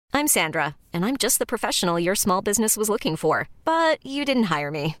I'm Sandra, and I'm just the professional your small business was looking for. But you didn't hire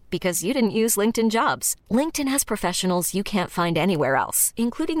me because you didn't use LinkedIn Jobs. LinkedIn has professionals you can't find anywhere else,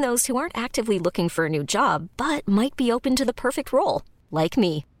 including those who aren't actively looking for a new job, but might be open to the perfect role, like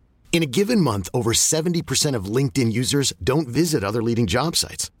me. In a given month, over 70% of LinkedIn users don't visit other leading job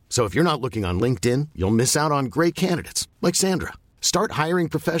sites. So if you're not looking on LinkedIn, you'll miss out on great candidates like Sandra. Start hiring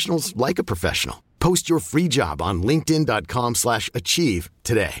professionals like a professional. Post your free job on linkedin.com/achieve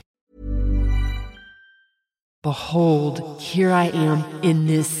today. Behold, here I am in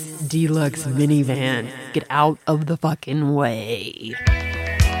this deluxe minivan. Get out of the fucking way.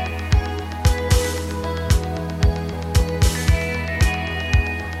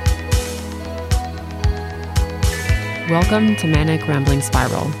 Welcome to Manic Rambling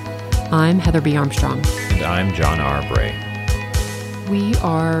Spiral. I'm Heather B. Armstrong. And I'm John R. Bray. We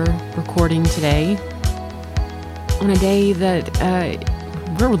are recording today on a day that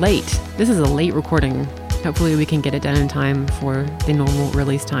we're late. This is a late recording. Hopefully we can get it done in time for the normal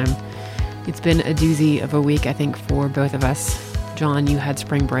release time. It's been a doozy of a week, I think, for both of us. John, you had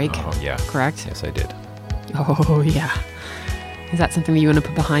spring break. Oh, yeah. Correct? Yes, I did. Oh, yeah. Is that something that you want to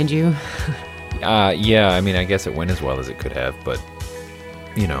put behind you? Yeah, I mean, I guess it went as well as it could have, but,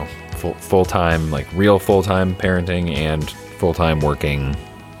 you know, full-time, like real full-time parenting and full-time working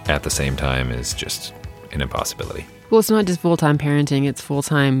at the same time is just an impossibility. Well, it's not just full-time parenting, it's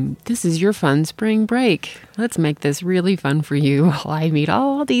full-time, this is your fun spring break. Let's make this really fun for you while I meet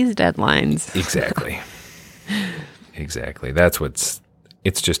all these deadlines. Exactly. Exactly.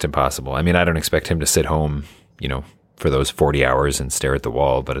 It's just impossible. I mean, I don't expect him to sit home, you know, for those 40 hours and stare at the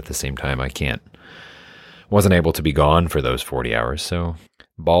wall, but at the same time, wasn't able to be gone for those 40 hours, so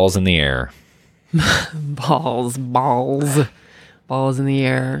balls in the air. Balls in the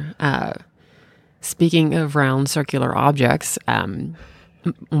air. Speaking of round circular objects,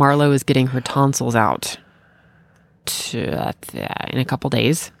 Marlo is getting her tonsils out in a couple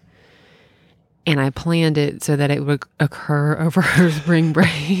days. And I planned it so that it would occur over her spring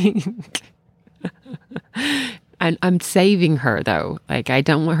break. And I'm saving her, though. Like, I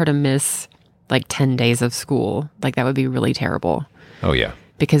don't want her to miss, 10 days of school. Like, that would be really terrible. Oh, yeah.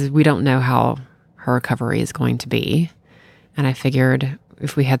 Because we don't know how her recovery is going to be. And I figured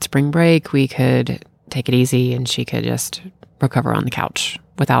if we had spring break, we could take it easy and she could just recover on the couch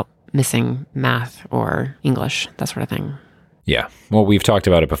without missing math or English, that sort of thing. Yeah. Well, we've talked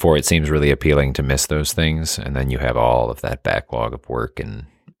about it before. It seems really appealing to miss those things. And then you have all of that backlog of work and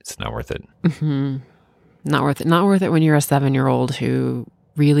it's not worth it. Mm-hmm. Not worth it. Not worth it when you're a 7-year-old who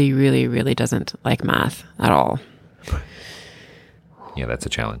really, really, really doesn't like math at all. Yeah, that's a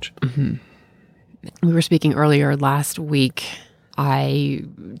challenge. Mm-hmm. We were speaking earlier last week.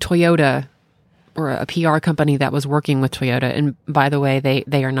 Toyota, or a PR company that was working with Toyota, and by the way,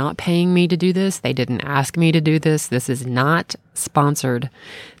 they are not paying me to do this. They didn't ask me to do this. This is not sponsored.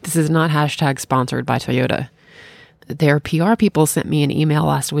 This is not #sponsored by Toyota. Their PR people sent me an email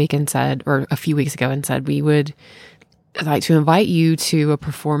last week and said, or a few weeks ago, and said, we would like to invite you to a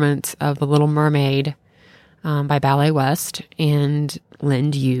performance of The Little Mermaid by Ballet West and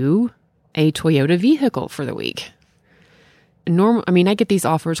lend you a Toyota vehicle for the week. I get these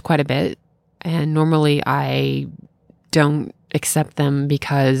offers quite a bit, and normally I don't accept them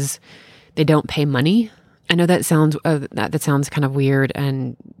because they don't pay money. I know that sounds kind of weird,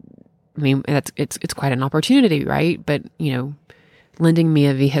 and I mean it's quite an opportunity, right? But lending me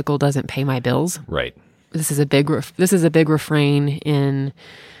a vehicle doesn't pay my bills. Right. This is a big refrain in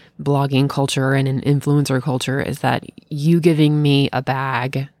blogging culture and in influencer culture, is that you giving me a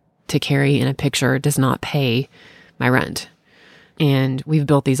bag to carry in a picture does not pay my rent. And we've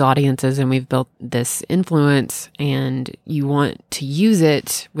built these audiences and we've built this influence, and you want to use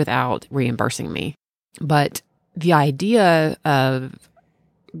it without reimbursing me. But the idea of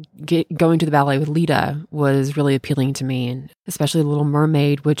going to the ballet with Lita was really appealing to me, and especially The Little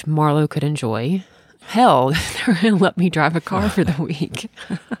Mermaid, which Marlo could enjoy. Hell, they're going to let me drive a car for the week.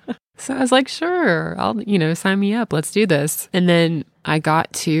 So I was like, sure, I'll, sign me up. Let's do this. And then I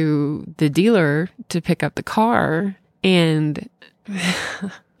got to the dealer to pick up the car, and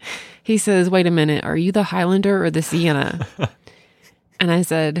he says, wait a minute, are you the Highlander or the Sienna? And I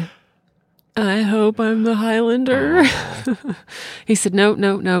said, I hope I'm the Highlander. He said, no,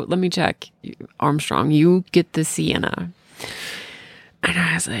 let me check. Armstrong, you get the Sienna. And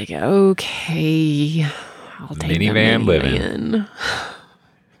I was like, okay, I'll take the minivan living.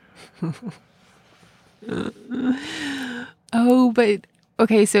 Oh, but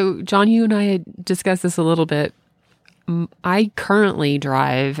okay, so John, you and I had discussed this a little bit. I currently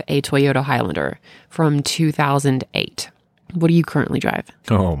drive a Toyota Highlander from 2008. What do you currently drive?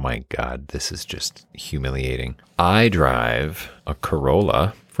 Oh my God, this is just humiliating. I drive a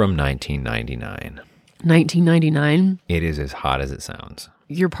Corolla from 1999. 1999? It is as hot as it sounds.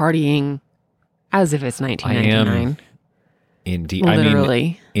 You're partying as if it's 1999. Indeed. Literally. I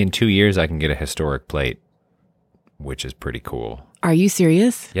mean, in 2 years, I can get a historic plate, which is pretty cool. Are you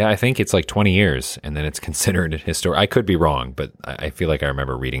serious? Yeah, I think it's like 20 years, and then it's considered historic. I could be wrong, but I feel like I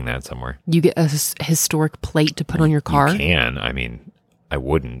remember reading that somewhere. You get a historic plate to put on your car? You can. I mean, I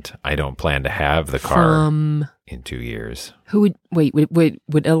wouldn't. I don't plan to have the car in 2 years. Who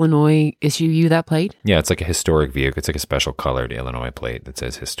would Illinois issue you that plate? Yeah, it's like a historic vehicle. It's like a special colored Illinois plate that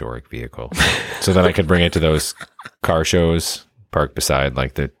says historic vehicle. So then I could bring it to those car shows, park beside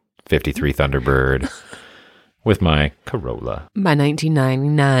like the 53 Thunderbird with my Corolla. My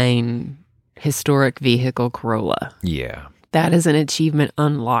 1999 historic vehicle Corolla. Yeah. That is an achievement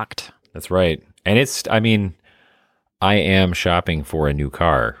unlocked. That's right. And I am shopping for a new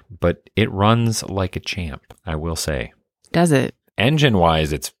car, but it runs like a champ, I will say. Does it?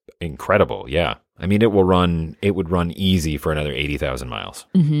 Engine-wise, it's incredible, yeah. I mean, it would run easy for another 80,000 miles.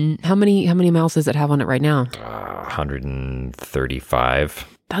 Mm-hmm. How many miles does it have on it right now? 135.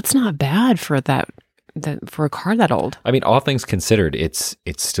 That's not bad for for a car that old. I mean, all things considered, it's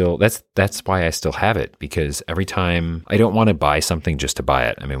still, that's why I still have it, because every time I don't want to buy something just to buy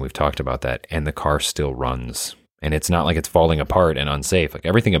it. I mean, we've talked about that, and the car still runs, and it's not like it's falling apart and unsafe. Like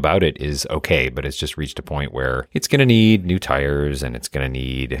everything about it is okay, but it's just reached a point where it's going to need new tires, and it's going to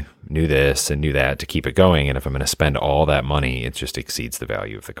need new this and new that to keep it going. And if I'm going to spend all that money, it just exceeds the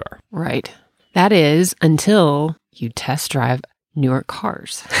value of the car. Right. That is until you test drive newer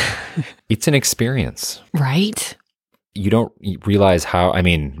cars. It's an experience. Right? You don't realize how, I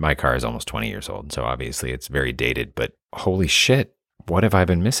mean, my car is almost 20 years old, so obviously it's very dated, but holy shit, what have I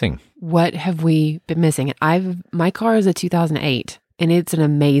been missing? What have we been missing? My car is a 2008, and it's an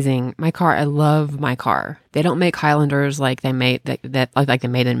amazing, my car, I love my car. They don't make Highlanders like they made, like they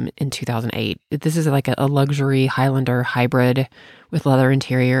made them in 2008. This is like a luxury Highlander hybrid with leather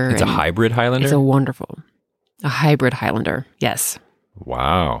interior. It's a hybrid Highlander? It's a hybrid Highlander, yes.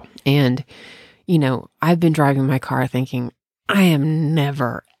 Wow. And, I've been driving my car thinking, I am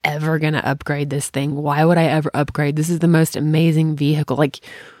never, ever going to upgrade this thing. Why would I ever upgrade? This is the most amazing vehicle. Like,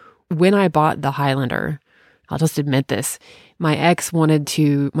 when I bought the Highlander, I'll just admit this, my ex wanted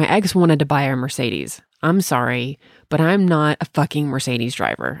to buy a Mercedes. I'm sorry, but I'm not a fucking Mercedes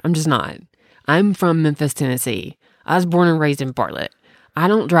driver. I'm just not. I'm from Memphis, Tennessee. I was born and raised in Bartlett. I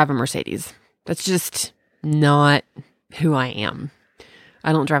don't drive a Mercedes. That's just not who I am.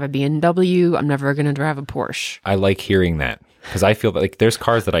 I don't drive a BMW. I'm never going to drive a Porsche. I like hearing that, because I feel like there's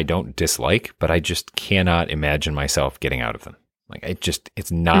cars that I don't dislike, but I just cannot imagine myself getting out of them. Like it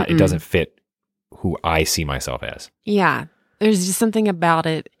doesn't fit who I see myself as. Yeah. There's just something about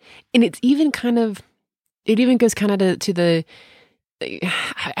it. And it even goes kind of to the,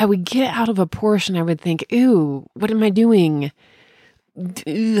 I would get out of a Porsche and I would think, ooh, what am I doing?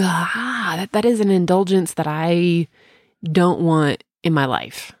 That is an indulgence that I don't want in my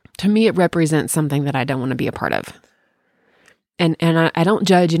life. To me, it represents something that I don't want to be a part of. And I don't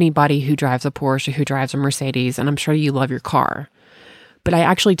judge anybody who drives a Porsche or who drives a Mercedes, and I'm sure you love your car. But I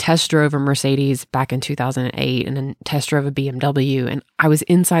actually test drove a Mercedes back in 2008 and then test drove a BMW, and I was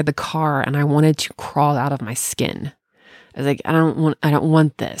inside the car and I wanted to crawl out of my skin. I was like, I don't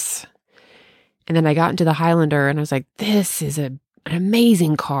want this. And then I got into the Highlander and I was like, this is an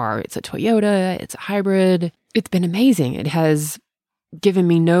amazing car. It's a Toyota. It's a hybrid. It's been amazing. It has given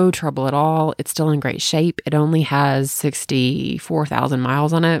me no trouble at all. It's still in great shape. It only has 64,000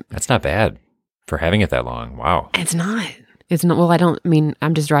 miles on it. That's not bad for having it that long. Wow. It's not. Well,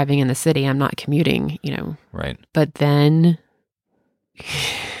 I'm just driving in the city. I'm not commuting, Right. But then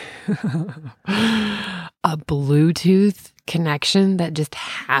a Bluetooth connection that just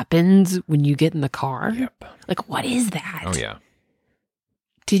happens when you get in the car. Yep. Like, what is that? Oh, yeah.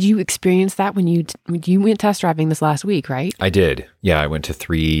 Did you experience that when you went test driving this last week, right? I did. Yeah, I went to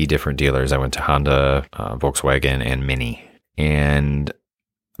 3 different dealers. I went to Honda, Volkswagen, and Mini. And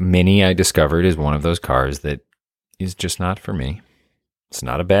Mini, I discovered, is one of those cars that is just not for me. It's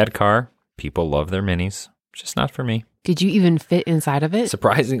not a bad car. People love their Minis. It's just not for me. Did you even fit inside of it?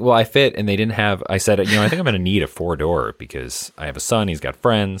 Surprising. Well, I fit, and they didn't have, I said, I think I'm going to need a 4-door because I have a son. He's got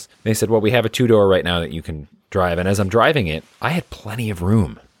friends. They said, well, we have a 2-door right now that you can drive. And as I'm driving it, I had plenty of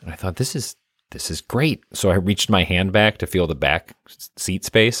room. And I thought, this is great. So I reached my hand back to feel the back seat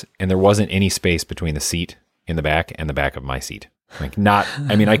space, and there wasn't any space between the seat in the back and the back of my seat. I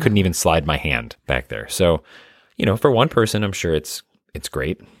couldn't even slide my hand back there. So, for one person, I'm sure it's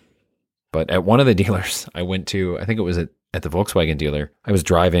great. But at one of the dealers I went to, I think it was at the Volkswagen dealer, I was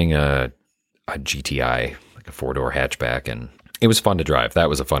driving a GTI, like a 4-door hatchback, and it was fun to drive. That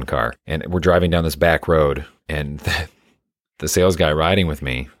was a fun car. And we're driving down this back road, and the sales guy riding with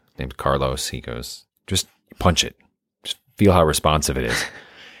me, named Carlos, he goes, just punch it. Just feel how responsive it is.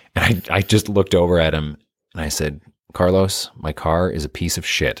 And I just looked over at him, and I said, Carlos, my car is a piece of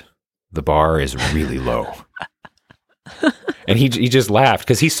shit. The bar is really low. And he just laughed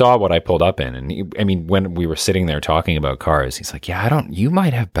because he saw what I pulled up in. And when we were sitting there talking about cars, he's like, yeah, you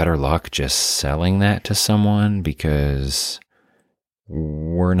might have better luck just selling that to someone because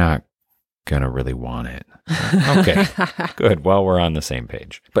we're not going to really want it. Okay, good. Well, we're on the same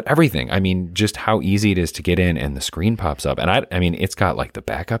page. But everything, just how easy it is to get in and the screen pops up. And it's got like the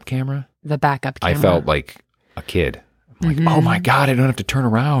backup camera. The backup camera. I felt like a kid. I'm like, oh my God, I don't have to turn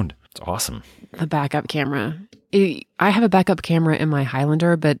around. It's awesome. The backup camera. I have a backup camera in my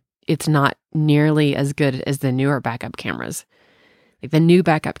Highlander, but it's not nearly as good as the newer backup cameras. Like the new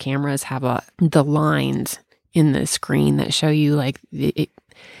backup cameras have the lines in the screen that show you like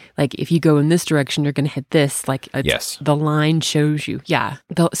if you go in this direction, you're going to hit this. Yes. The line shows you. Yeah.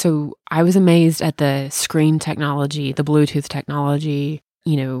 So I was amazed at the screen technology, the Bluetooth technology,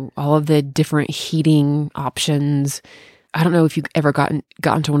 all of the different heating options. I don't know if you've ever gotten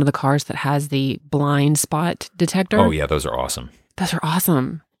into one of the cars that has the blind spot detector. Oh, yeah. Those are awesome. Those are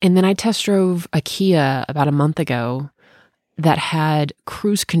awesome. And then I test drove a Kia about a month ago that had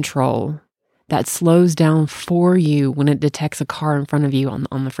cruise control that slows down for you when it detects a car in front of you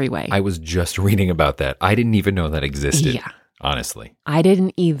on the freeway. I was just reading about that. I didn't even know that existed, yeah. Honestly. I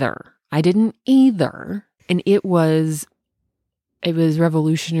didn't either. And it was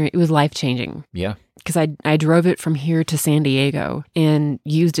revolutionary. It was life-changing. Yeah. Because I drove it from here to San Diego and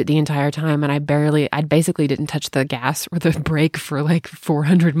used it the entire time, and I basically didn't touch the gas or the brake for like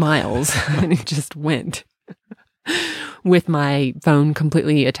 400 miles, and it just went with my phone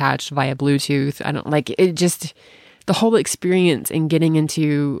completely attached via Bluetooth. The whole experience in getting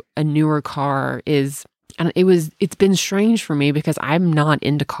into a newer car it's been strange for me because I'm not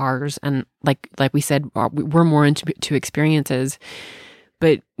into cars, and like we said, we're more into experiences.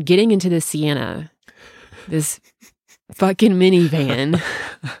 But getting into the Sienna, this fucking minivan,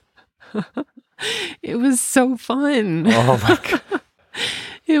 it was so fun. Oh my God.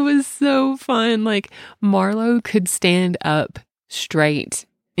 It was so fun. Like Marlo could stand up straight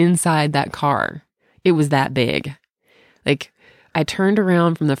inside that car. It was that big. Like I turned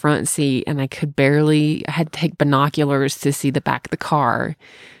around from the front seat and I had to take binoculars to see the back of the car.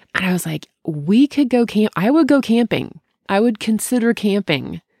 And I was like, we could go camp. I would go camping. I would consider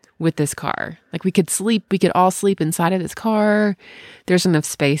camping with this car. Like we could all sleep inside of this car. There's enough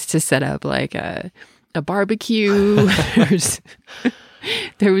space to set up like a barbecue.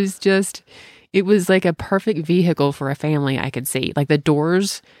 It was like a perfect vehicle for a family. I could see like the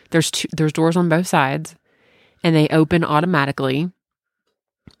doors, there's doors on both sides, and they open automatically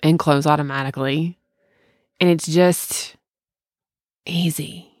and close automatically. And it's just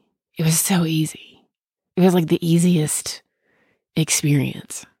easy. It was so easy. It was like the easiest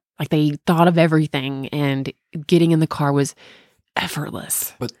experience. Like they thought of everything, and getting in the car was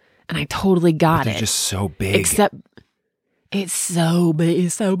effortless. And I totally got it. They're just so big. Except it's so big.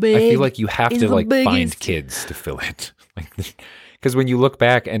 It's so big. I feel like you have to find kids to fill it. Because when you look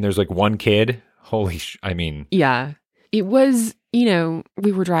back and there's like one kid, yeah, it was,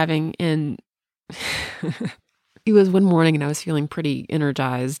 we were driving and it was one morning and I was feeling pretty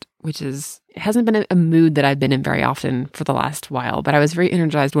energized, it hasn't been a mood that I've been in very often for the last while, but I was very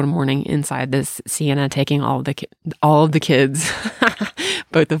energized one morning inside this Sienna, taking all of the kids,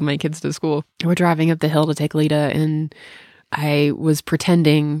 both of my kids to school. We're driving up the hill to take Lita, and I was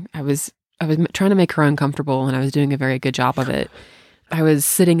pretending I was trying to make her uncomfortable, and I was doing a very good job of it. I was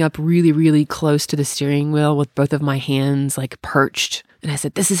sitting up really, really close to the steering wheel with both of my hands like perched. And I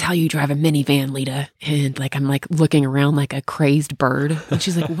said, "This is how you drive a minivan, Lita." And I'm looking around like a crazed bird. And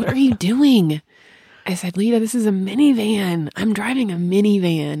she's like, "What are you doing?" I said, "Lita, this is a minivan. I'm driving a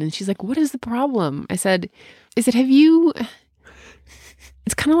minivan." And she's like, "What is the problem?" I said, have you,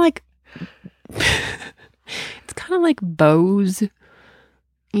 it's kind of like bows,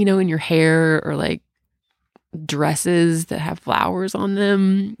 in your hair, or like dresses that have flowers on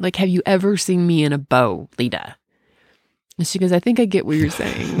them. Like, have you ever seen me in a bow, Lita? And she goes, "I think I get what you're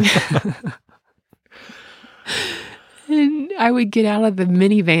saying." And I would get out of the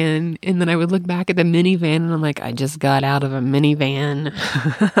minivan, and then I would look back at the minivan, and I'm like, I just got out of a minivan.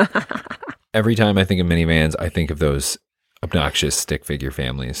 Every time I think of minivans, I think of those obnoxious stick figure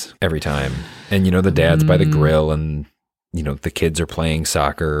families. Every time. And, the dad's by the grill, and, the kids are playing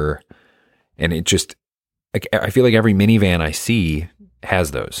soccer. And it just, like, I feel like every minivan I see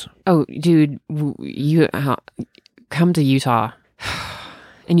has those. Oh, dude, you come to Utah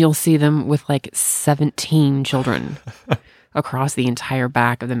and you'll see them with like 17 children across the entire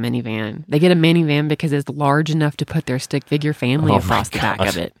back of the minivan. They get a minivan because it's large enough to put their stick figure family across the back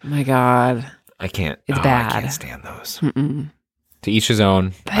of it. My God. I can't. It's bad. I can't stand those. Mm-mm. To each his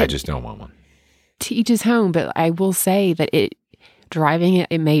own. But I just don't want one. To each his own. But I will say that driving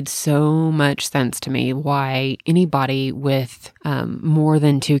it made so much sense to me why anybody with more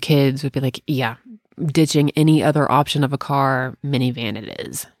than 2 kids would be like, yeah, ditching any other option of a car, minivan it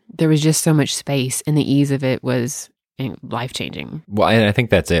is. There was just so much space, and the ease of it was life-changing. Well, and I think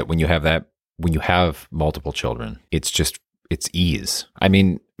that's it. When you have multiple children, it's ease. I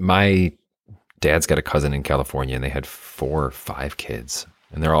mean, my dad's got a cousin in California, and they had 4 or 5 kids,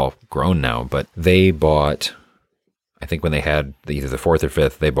 and they're all grown now, but they bought, I think when they had either the 4th or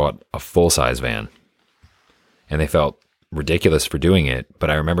 5th, they bought a full-size van, and they felt ridiculous for doing it. But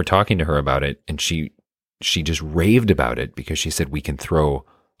I remember talking to her about it, and she just raved about it because she said, we can throw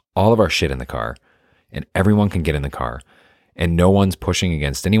all of our shit in the car, and everyone can get in the car, and no one's pushing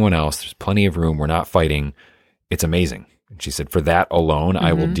against anyone else. There's plenty of room. We're not fighting. It's amazing. And she said, for that alone,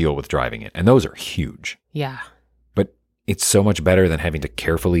 I will deal with driving it. And those are huge. Yeah. But it's so much better than having to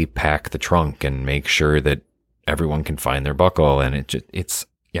carefully pack the trunk and make sure that everyone can find their buckle. And it's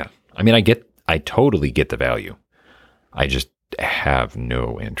yeah. I mean, I totally get the value. I just have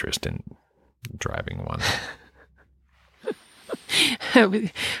no interest in driving one.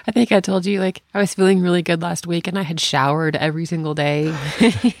 I think I told you, like, I was feeling really good last week, and I had showered every single day.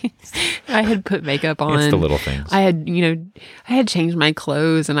 I had put makeup on. It's the little things. I had changed my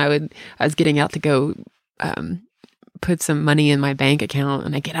clothes, and I was getting out to go put some money in my bank account,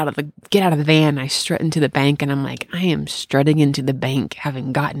 and I get out of the van, I strut into the bank, and I'm like, I am strutting into the bank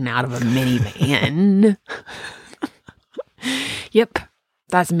having gotten out of a minivan. Yep.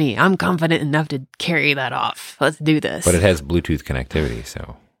 That's me. I'm confident enough to carry that off. Let's do this. But it has Bluetooth connectivity,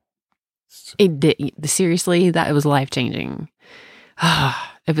 so. It did. Seriously, that was life-changing.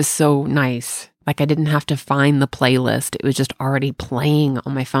 It was so nice. Like, I didn't have to find the playlist. It was just already playing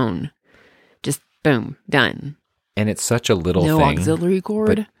on my phone. Just boom, done. And it's such a little thing. No auxiliary cord.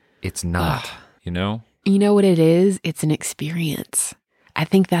 But it's not, you know? You know what it is? It's an experience. I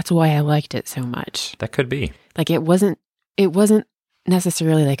think that's why I liked it so much. That could be. Like, it wasn't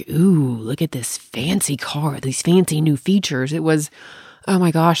necessarily like, ooh, look at this fancy car, these fancy new features. It was, oh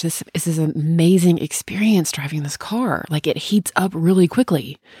my gosh, this is an amazing experience driving this car. Like, it heats up really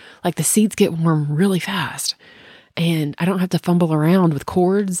quickly. Like, the seats get warm really fast. And I don't have to fumble around with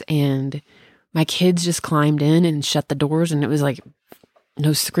cords. And my kids just climbed in and shut the doors. And it was like,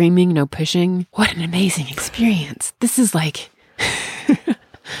 no screaming, no pushing. What an amazing experience. This is like...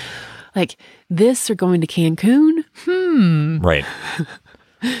 Like, this or going to Cancun? Right.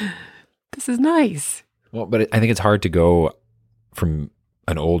 This is nice. Well, but I think it's hard to go from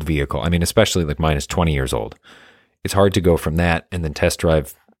an old vehicle. I mean, especially like mine is 20 years old. It's hard to go from that and then test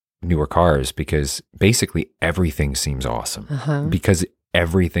drive newer cars because basically everything seems awesome. Because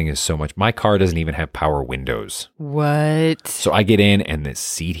everything is so much. My car doesn't even have power windows. What? So I get in and the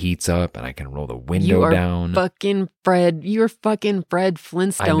seat heats up and I can roll the window down. You're fucking Fred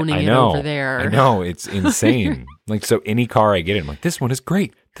Flintstoning it over there. I know. It's insane. Like, so any car I get in, I'm like, this one is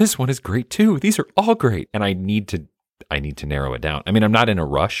great. This one is great too. These are all great. And I need to narrow it down. I mean, I'm not in a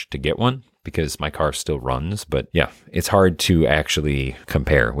rush to get one because my car still runs, but yeah, it's hard to actually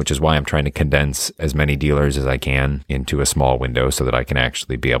compare, which is why I'm trying to condense as many dealers as I can into a small window so that I can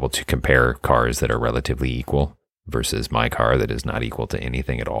actually be able to compare cars that are relatively equal versus my car that is not equal to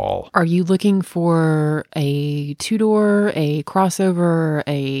anything at all. Are you looking for a 2-door, a crossover,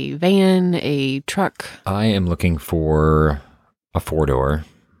 a van, a truck? I am looking for a 4-door.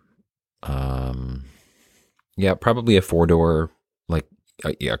 Yeah, probably a 4-door, like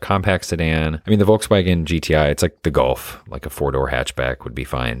a compact sedan. I mean, the Volkswagen GTI, it's like the Golf, like a 4-door hatchback would be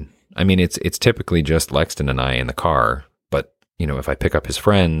fine. I mean, it's typically just Lexton and I in the car, but you know, if I pick up his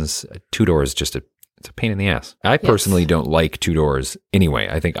friends, a 2-door is just it's a pain in the ass. I personally don't like 2 doors anyway.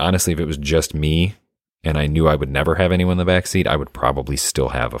 I think honestly, if it was just me and I knew I would never have anyone in the back seat, I would probably still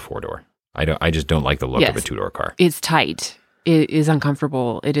have a 4-door. I just don't like the look of a 2-door car. It's tight. It is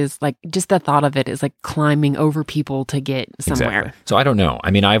uncomfortable. It is like, just the thought of it is like climbing over people to get somewhere. Exactly. So I don't know. I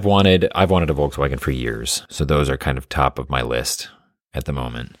mean, I've wanted a Volkswagen for years. So those are kind of top of my list at the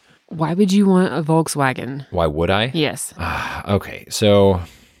moment. Why would you want a Volkswagen? Why would I? Yes. Okay. So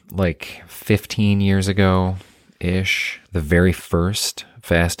like 15 years ago-ish, the very first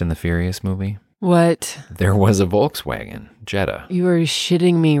Fast and the Furious movie. What? There was a Volkswagen Jetta. You are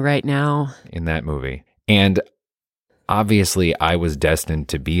shitting me right now. In that movie. And obviously, I was destined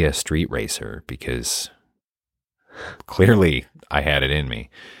to be a street racer because clearly I had it in me.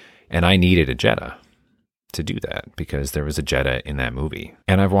 And I needed a Jetta to do that because there was a Jetta in that movie.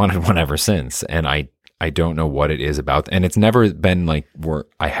 And I've wanted one ever since. And I don't know what it is about. And it's never been like where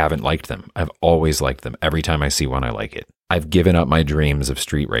I haven't liked them. I've always liked them. Every time I see one, I like it. I've given up my dreams of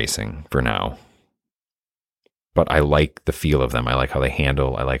street racing for now. But I like the feel of them. I like how they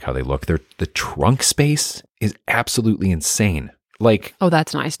handle. I like how they look. The trunk space is absolutely insane. Like, oh,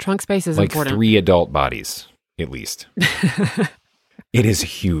 that's nice. Trunk space is like important. 3 adult bodies, at least. It is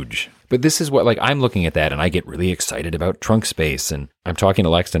huge. But this is what, like, I'm looking at that and I get really excited about trunk space. And I'm talking to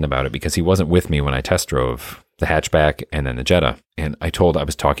Lexton about it because he wasn't with me when I test drove the hatchback and then the Jetta. And I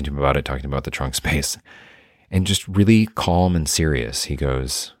was talking to him about it, talking about the trunk space. And just really calm and serious, he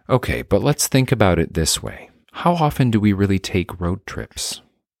goes, okay, but let's think about it this way. How often do we really take road trips?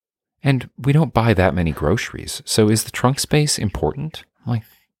 And we don't buy that many groceries. So is the trunk space important? I'm like,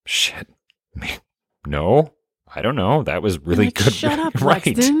 shit. No, I don't know. That was really like, good. Shut up, right.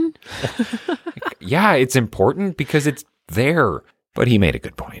 Lexton. Yeah, it's important because it's there. But he made a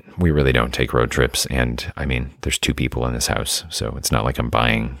good point. We really don't take road trips. And I mean, there's 2 people in this house. So it's not like I'm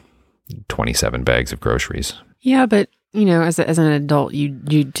buying 27 bags of groceries. Yeah, but you know, as an adult, you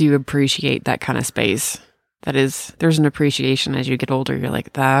do appreciate that kind of space. There's an appreciation as you get older. You're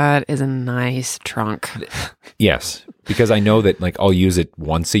like, that is a nice trunk. Yes, because I know that like I'll use it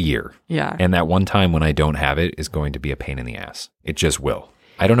once a year. Yeah. And that one time when I don't have it is going to be a pain in the ass. It just will.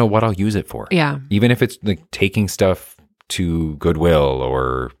 I don't know what I'll use it for. Yeah. Even if it's like taking stuff to Goodwill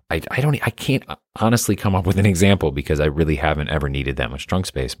or I can't honestly come up with an example because I really haven't ever needed that much trunk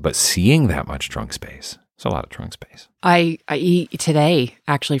space. But seeing that much trunk space, it's a lot of trunk space. I eat today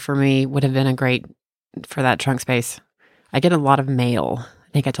actually for me would have been a great for that trunk space. I get a lot of mail.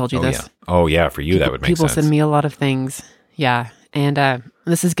 I think I told you this. Yeah. Oh yeah, for you that would make sense. People send me a lot of things. Yeah. And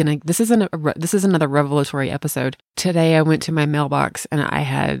this is another revelatory episode. Today I went to my mailbox and I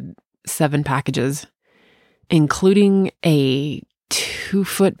had 7 packages, including a 2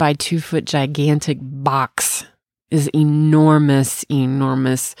 foot by 2 foot gigantic box. Is enormous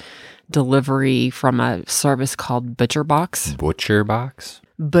delivery from a service called Butcher Box. Butcher Box?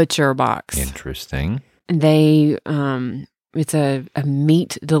 Butcher Box. Interesting. They it's a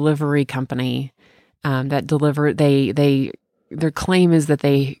meat delivery company that deliver their claim is that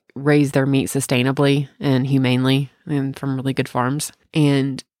they raise their meat sustainably and humanely and from really good farms.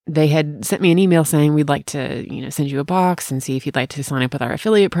 And they had sent me an email saying we'd like to, send you a box and see if you'd like to sign up with our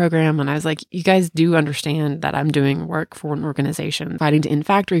affiliate program. And I was like, you guys do understand that I'm doing work for an organization fighting to end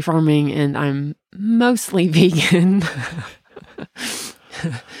factory farming and I'm mostly vegan.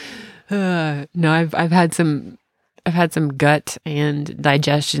 No, I've had some gut and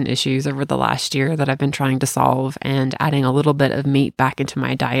digestion issues over the last year that I've been trying to solve, and adding a little bit of meat back into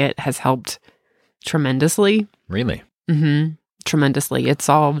my diet has helped tremendously. Really? Mm-hmm. Tremendously. It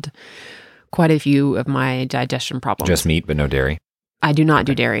solved quite a few of my digestion problems. Just meat, but no dairy? I do not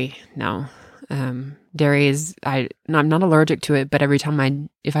do dairy. No. Dairy is, I'm not allergic to it, but every time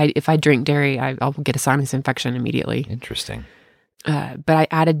if I drink dairy, I'll get a sinus infection immediately. Interesting. But I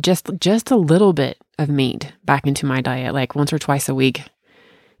added just a little bit of meat back into my diet, like once or twice a week.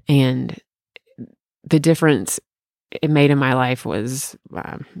 And the difference it made in my life was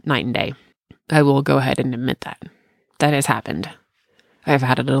night and day. I will go ahead and admit that. That has happened. I've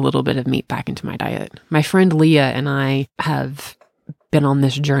added a little bit of meat back into my diet. My friend Leah and I have been on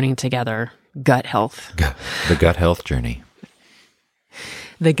this journey together, gut health. The gut health journey.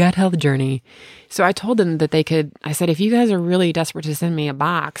 The gut health journey. So I told them that I said, if you guys are really desperate to send me a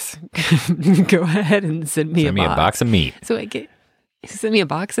box, go ahead and send me a box of meat. So send me a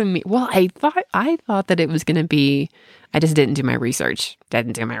box of meat. Well, I thought that it was going to be, I just didn't do my research.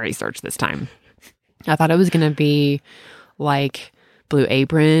 Didn't do my research this time. I thought it was going to be like Blue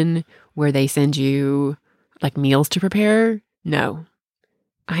Apron, where they send you like meals to prepare. No.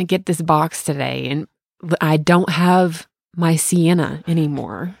 I get this box today and I don't have my Sienna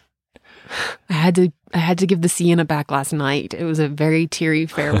anymore. I had to give the Sienna back last night. It was a very teary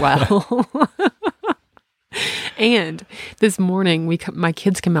farewell. And this morning my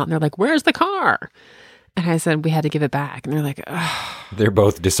kids come out and they're like, "Where's the car?" And I said, "We had to give it back." And they're like, "Ugh." They're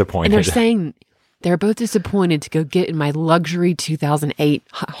both disappointed. And they're saying they're both disappointed to go get in my luxury 2008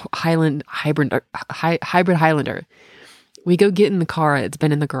 Hybrid Highlander. We go get in the car. It's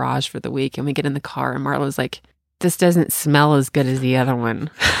been in the garage for the week. And we get in the car and Marla's like, "This doesn't smell as good as the other one."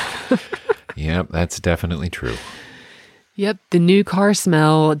 Yep, that's definitely true. Yep, the new car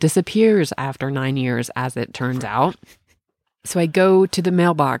smell disappears after 9 years, as it turns out. So I go to the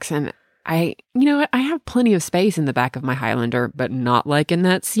mailbox and I have plenty of space in the back of my Highlander, but not like in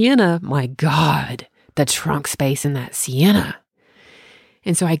that Sienna. My God, the trunk space in that Sienna.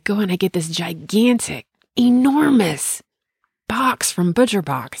 And so I go and I get this gigantic, enormous box from Butcher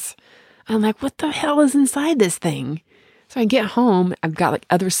Box. I'm like, what the hell is inside this thing? So I get home, I've got like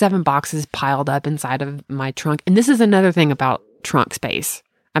other 7 boxes piled up inside of my trunk. And this is another thing about trunk space.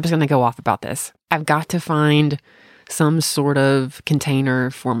 I'm just going to go off about this. I've got to find some sort of container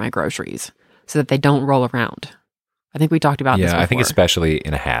for my groceries so that they don't roll around. I think we talked about this before. Yeah, I think especially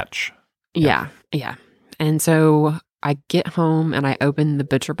in a hatch. Yeah. And so I get home and I open the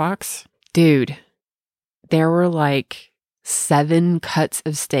Butcher Box. Dude, there were like 7 cuts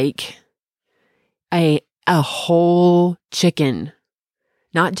of steak, a whole chicken,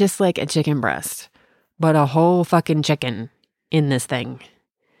 not just like a chicken breast, but a whole fucking chicken in this thing.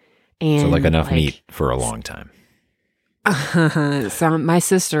 And so like enough meat for a long time. So my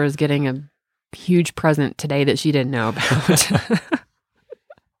sister is getting a huge present today that she didn't know about.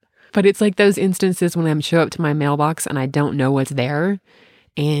 But it's like those instances when I show up to my mailbox and I don't know what's there.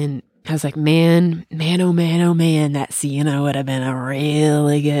 And I was like, man, oh man, that Sienna would have been a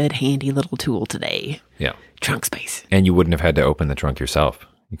really good, handy little tool today. Yeah. Trunk space. And you wouldn't have had to open the trunk yourself.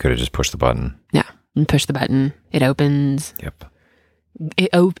 You could have just pushed the button. Yeah. And push the button. It opens. Yep.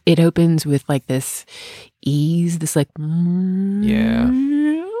 It opens with like this ease, this like... Yeah.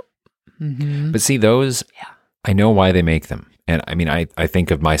 Mm-hmm. But see, those, I know why they make them. And I mean, I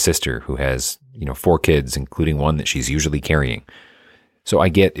think of my sister who has, 4 kids, including one that she's usually carrying. So I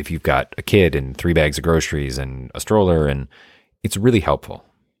get if you've got a kid and 3 bags of groceries and a stroller, and it's really helpful.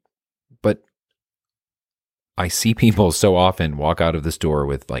 But I see people so often walk out of the store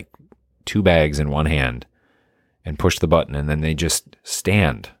with like 2 bags in one hand and push the button, and then they just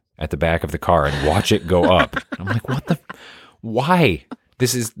stand at the back of the car and watch it go up. I'm like, why?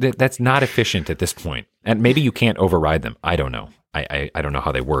 That's not efficient at this point. And maybe you can't override them. I don't know. I don't know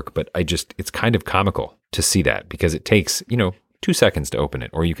how they work, but it's kind of comical to see that because it takes, 2 seconds to open it,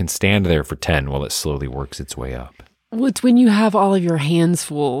 or you can stand there for 10 while it slowly works its way up. Well, it's when you have all of your hands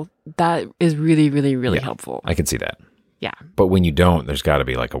full, that is really, really, really helpful. I can see that. Yeah. But when you don't, there's got to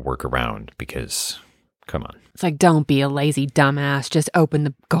be like a workaround because, come on. It's like, don't be a lazy dumbass. Just open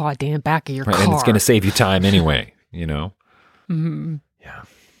the goddamn back of your car. And it's going to save you time anyway, Mm-hmm. Yeah.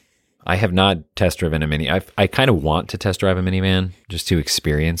 I have not test driven a mini. I kind of want to test drive a minivan just to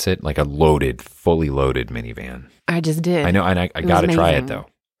experience it, like a fully loaded minivan. I just did. I know, and I got to try it though.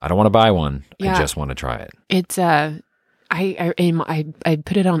 I don't want to buy one. Yeah. I just want to try it. It's I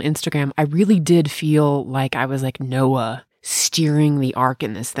put it on Instagram. I really did feel like I was like Noah steering the ark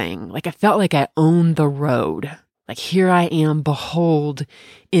in this thing. Like I felt like I owned the road. Like here I am, behold,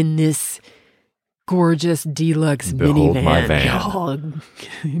 in this gorgeous deluxe Behold minivan. my van.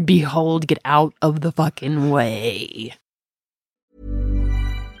 Behold, get out of the fucking way.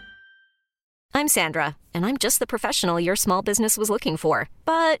 I'm Sandra, and I'm just the professional your small business was looking for.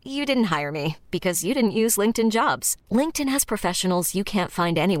 But you didn't hire me because you didn't use LinkedIn Jobs. LinkedIn has professionals you can't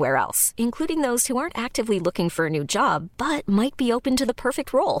find anywhere else, including those who aren't actively looking for a new job, but might be open to the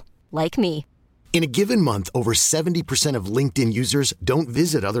perfect role, like me. In a given month, over 70% of LinkedIn users don't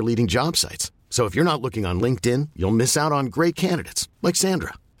visit other leading job sites. So if you're not looking on LinkedIn, you'll miss out on great candidates like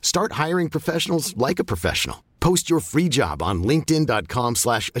Sandra. Start hiring professionals like a professional. Post your free job on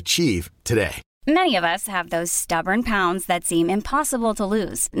linkedin.com/achieve today. Many of us have those stubborn pounds that seem impossible to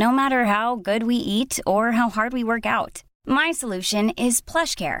lose, no matter how good we eat or how hard we work out. My solution is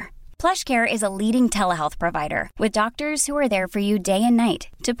PlushCare. PlushCare is a leading telehealth provider with doctors who are there for you day and night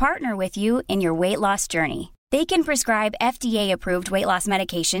to partner with you in your weight loss journey. They can prescribe FDA-approved weight loss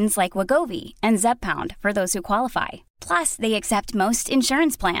medications like Wegovy and Zepbound for those who qualify. Plus, they accept most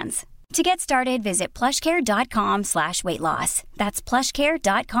insurance plans. To get started, visit plushcare.com/weightloss. That's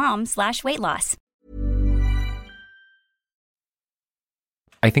plushcare.com/weightloss.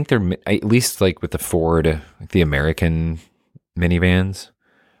 I think they're, at least like with the Ford, like the American minivans,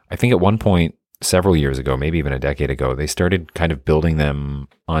 I think at one point, several years ago, maybe even a decade ago, they started kind of building them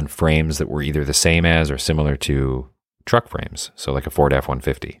on frames that were either the same as or similar to truck frames. So like a Ford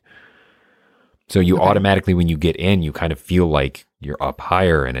F-150. So you automatically, when you get in, you kind of feel like you're up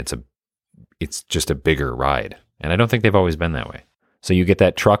higher and it's just a bigger ride. And I don't think they've always been that way. So you get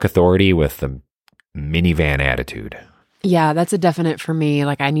that truck authority with the minivan attitude. Yeah, that's a definite for me.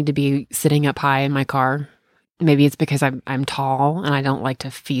 Like I need to be sitting up high in my car. Maybe it's because I'm tall and I don't like to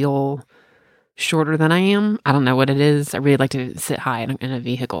feel shorter than I am. I don't know what it is. I really like to sit high in a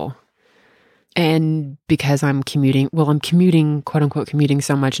vehicle. And because I'm commuting, quote unquote, commuting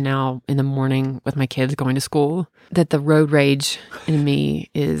so much now in the morning with my kids going to school, that the road rage in me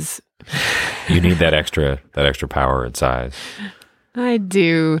is You need that extra power and size. I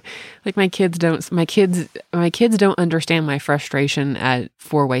do. Like my kids don't understand my frustration at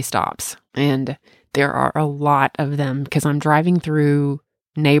four-way stops. And there are a lot of them because I'm driving through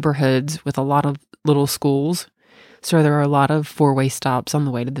neighborhoods with a lot of little schools. So there are a lot of four-way stops on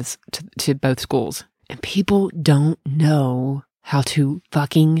the way to both schools. And people don't know how to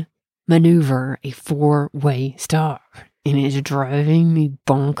fucking maneuver a four-way stop. And it's driving me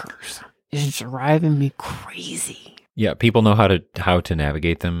bonkers. It's driving me crazy. Yeah, people know how to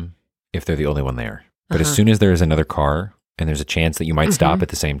navigate them if they're the only one there. But as soon as there is another car and there's a chance that you might stop at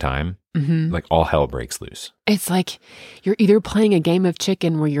the same time, like all hell breaks loose. It's like you're either playing a game of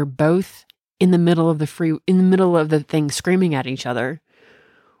chicken where you're both in the middle of the thing screaming at each other,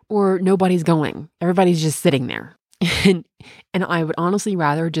 or nobody's going. Everybody's just sitting there. And I would honestly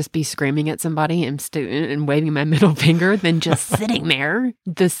rather just be screaming at somebody and waving my middle finger than just sitting there.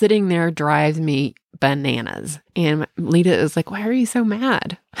 The sitting there drives me bananas. And Lita is like, why are you so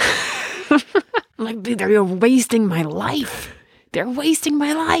mad? Like, they're wasting my life. They're wasting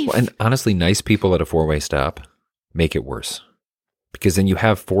my life. Well, and honestly, nice people at a four-way stop make it worse. Because then you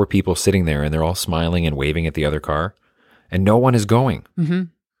have four people sitting there and they're all smiling and waving at the other car and no one is going. Mm-hmm.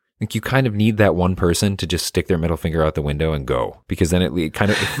 Like you kind of need that one person to just stick their middle finger out the window and go, because then it kind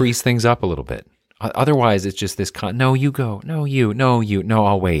of frees things up a little bit. Otherwise, it's just this, no, you go, no,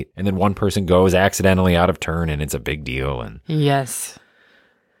 I'll wait. And then one person goes accidentally out of turn and it's a big deal. And yes,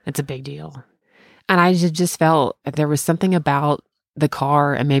 it's a big deal. And I just felt there was something about the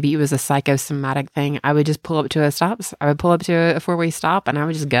car, and maybe it was a psychosomatic thing. I would just pull up to a four-way stop and I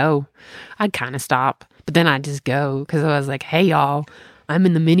would just go. I'd kind of stop, but then I'd just go because I was like, hey, y'all. I'm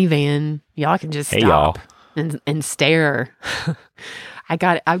in the minivan. Y'all can just stop and stare. I've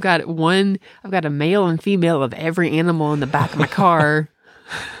got a male and female of every animal in the back of my car.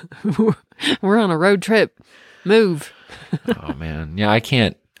 We're on a road trip. Move. Oh man. Yeah, I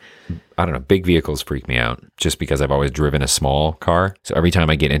don't know. Big vehicles freak me out just because I've always driven a small car. So every time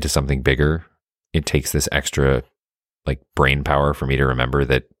I get into something bigger, it takes this extra like brain power for me to remember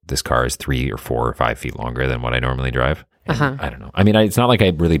that this car is 3 or 4 or 5 feet longer than what I normally drive. I don't know. I mean, it's not like I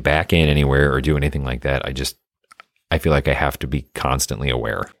really back in anywhere or do anything like that. I feel like I have to be constantly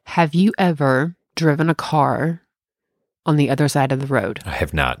aware. Have you ever driven a car on the other side of the road? I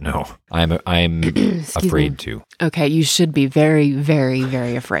have not. No, I'm afraid to. Okay, you should be very, very,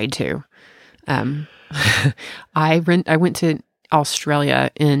 very afraid to. I went to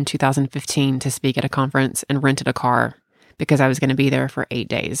Australia in 2015 to speak at a conference and rented a car because I was going to be there for 8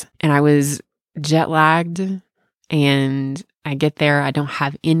 days, and I was jet lagged. And I get there, I don't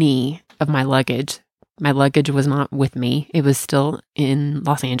have any of my luggage. My luggage was not with me. It was still in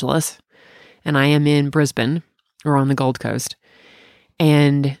Los Angeles. And I am in Brisbane, or on the Gold Coast.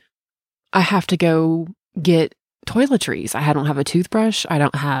 And I have to go get toiletries. I don't have a toothbrush. I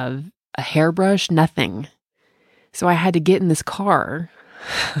don't have a hairbrush, nothing. So I had to get in this car.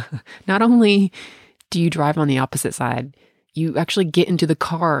 Not only do you drive on the opposite side, you actually get into the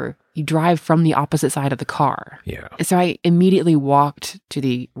car. You drive from the opposite side of the car. Yeah. And so I immediately walked to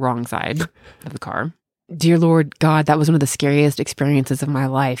the wrong side of the car. Dear Lord God, that was one of the scariest experiences of my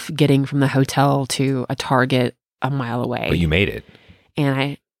life, getting from the hotel to a Target a mile away. But you made it.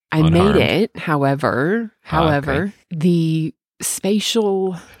 And I made it. However, okay. The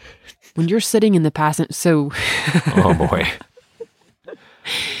spatial, when you're sitting in the passenger, so. Oh boy.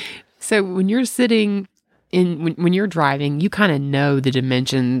 So when you're sitting when you're driving, you kind of know the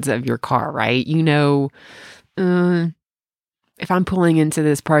dimensions of your car, right? You know, if I'm pulling into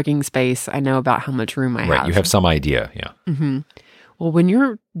this parking space, I know about how much room I have. Right, you have some idea, yeah. Mm-hmm. Well, when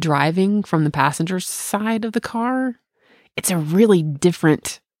you're driving from the passenger side of the car, it's a really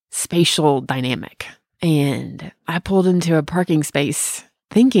different spatial dynamic. And I pulled into a parking space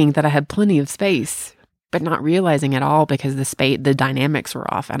thinking that I had plenty of space, but not realizing at all because the dynamics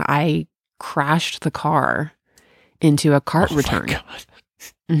were off, and I crashed the car into a cart return. My God.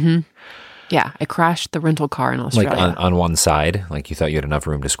 Mm-hmm. Yeah, I crashed the rental car in Australia. Like on one side, like you thought you had enough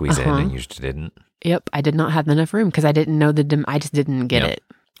room to squeeze in, and you just didn't. Yep, I did not have enough room because I didn't know I just didn't get it.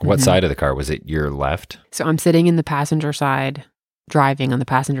 What side of the car? Was it your left? So I'm sitting in the passenger side, driving on the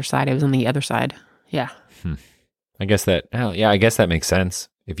passenger side. I was on the other side. Yeah. I guess that makes sense.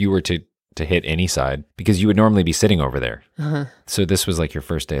 If you were to hit any side, because you would normally be sitting over there. Uh-huh. So this was like your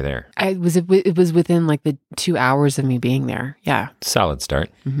first day there. It was within like the 2 hours of me being there. Yeah. Solid start.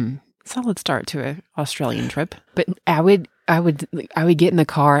 Mm-hmm. Solid start to an Australian trip. But I would get in the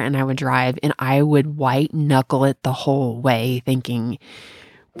car and I would drive and I would white knuckle it the whole way, thinking,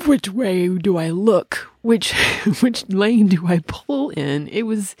 which way do I look? Which lane do I pull in? It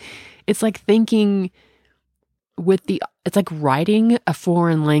was It's like thinking it's like writing a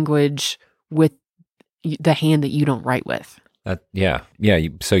foreign language with the hand that you don't write with.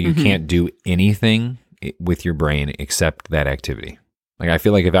 So you can't do anything with your brain except that activity. Like, I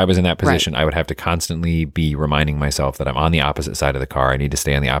feel like if I was in that position, I would have to constantly be reminding myself that I'm on the opposite side of the car. I need to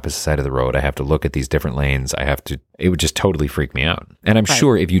stay on the opposite side of the road. I have to look at these different lanes. It would just totally freak me out. And I'm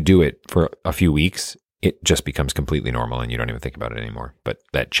sure if you do it for a few weeks, it just becomes completely normal and you don't even think about it anymore. But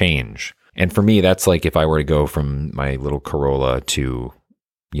that change, and for me, that's like if I were to go from my little Corolla to,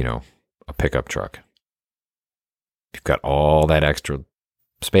 a pickup truck. You've got all that extra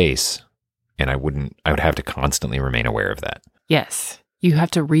space, and I would have to constantly remain aware of that. Yes. You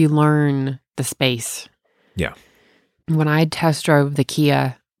have to relearn the space. Yeah. When I test drove the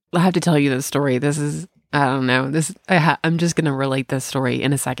Kia, I have to tell you this story. This is, I don't know. I'm just going to relate this story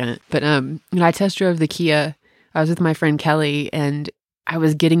in a second. But when I test drove the Kia, I was with my friend Kelly, and I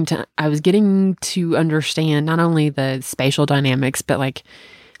was getting to understand not only the spatial dynamics, but like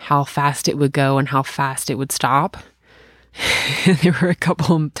how fast it would go and how fast it would stop. There were a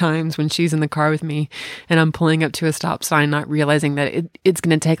couple of times when she's in the car with me and I'm pulling up to a stop sign, not realizing that it's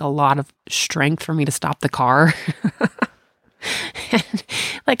going to take a lot of strength for me to stop the car. And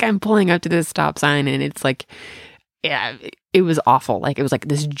like I'm pulling up to this stop sign and it's like, yeah, it was awful. Like it was like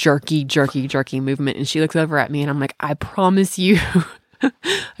this jerky movement. And she looks over at me and I'm like, I promise you,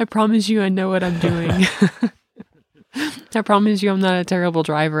 I know what I'm doing. I promise you I'm not a terrible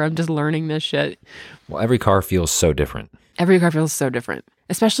driver. I'm just learning this shit. Well, every car feels so different. Every car feels so different,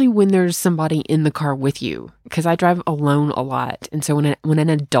 especially when there's somebody in the car with you. Because I drive alone a lot. And so when an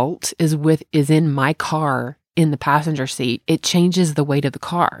adult is in my car in the passenger seat, it changes the weight of the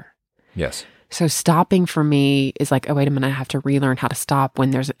car. Yes. So stopping for me is like, oh, wait a minute, I have to relearn how to stop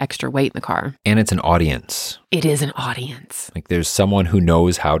when there's extra weight in the car. And it's an audience. It is an audience. Like there's someone who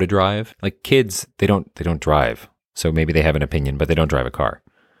knows how to drive. Like kids, they don't drive. So maybe they have an opinion, but they don't drive a car.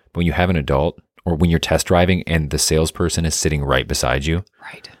 But when you have an adult, or when you're test driving and the salesperson is sitting right beside you,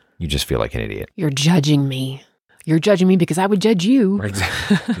 right, you just feel like an idiot. You're judging me. You're judging me because I would judge you. Right.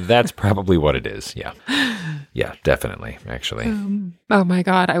 That's probably what it is. Yeah. Yeah, definitely, actually. Oh my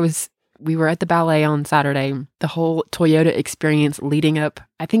God. We were at the ballet on Saturday. The whole Toyota experience leading up.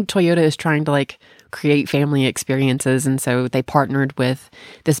 I think Toyota is trying to like create family experiences. And so they partnered with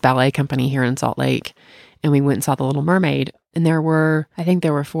this ballet company here in Salt Lake. And we went and saw The Little Mermaid. And there were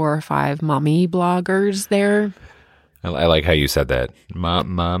 4 or 5 mommy bloggers there. I like how you said that.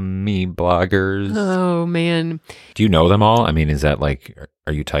 Mommy bloggers. Oh, man. Do you know them all? I mean, is that like,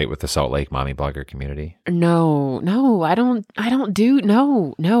 are you tight with the Salt Lake mommy blogger community? No, I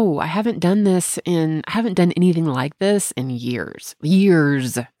haven't done anything like this in years.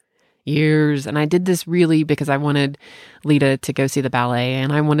 And I did this really because I wanted Lita to go see the ballet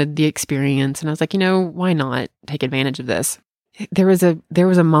and I wanted the experience. And I was like, why not take advantage of this? There was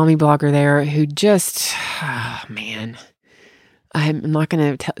a mommy blogger there who just, man, I'm not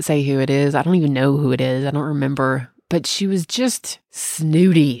going to say who it is. I don't even know who it is. I don't remember, but she was just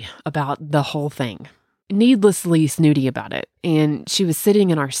snooty about the whole thing. Needlessly snooty about it. And she was sitting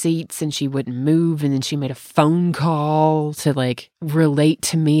in our seats and she wouldn't move. And then she made a phone call to like relate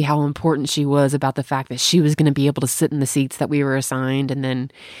to me how important she was about the fact that she was going to be able to sit in the seats that we were assigned. And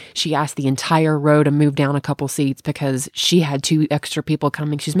then she asked the entire row to move down a couple seats because she had 2 extra people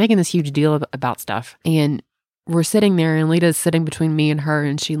coming. She's making this huge deal about stuff. And we're sitting there and Lita's sitting between me and her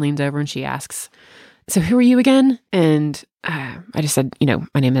and she leans over and she asks, so who are you again? And I just said,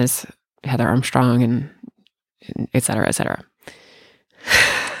 my name is Heather Armstrong and et cetera, et cetera.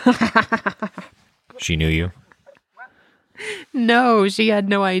 She knew you? No, she had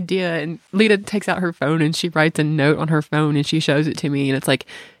no idea. And Lita takes out her phone and she writes a note on her phone and she shows it to me. And it's like,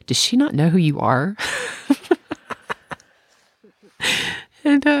 does she not know who you are?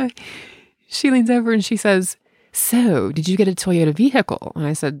 And she leans over and she says, so did you get a Toyota vehicle? And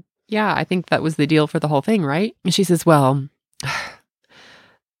I said, yeah, I think that was the deal for the whole thing, right? And she says, well,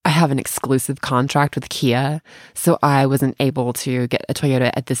 I have an exclusive contract with Kia, so I wasn't able to get a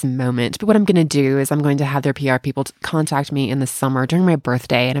Toyota at this moment. But what I'm going to do is I'm going to have their PR people contact me in the summer during my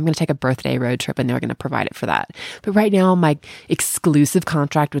birthday, and I'm going to take a birthday road trip, and they're going to provide it for that. But right now, my exclusive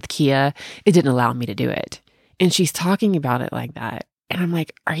contract with Kia, it didn't allow me to do it. And she's talking about it like that. And I'm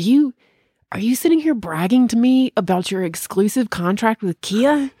like, are you sitting here bragging to me about your exclusive contract with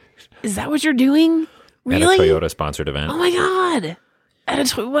Kia? Is that what you're doing? Really? At a Toyota-sponsored event. Oh my God.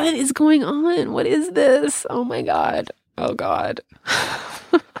 What is going on? What is this? Oh my God. Oh God.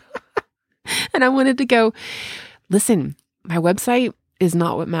 And I wanted to go, listen, my website is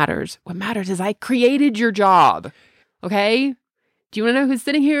not what matters. What matters is I created your job. Okay? Do you want to know who's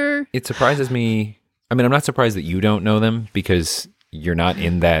sitting here? It surprises me. I mean, I'm not surprised that you don't know them because you're not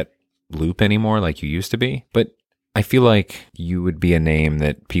in that loop anymore like you used to be. But I feel like you would be a name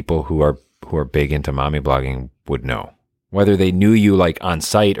that people who are big into mommy blogging would know. Whether they knew you like on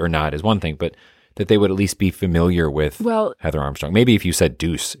site or not is one thing, but that they would at least be familiar with Heather Armstrong. Maybe if you said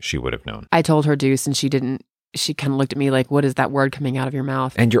Deuce, she would have known. I told her Deuce and she didn't. She kind of looked at me like, what is that word coming out of your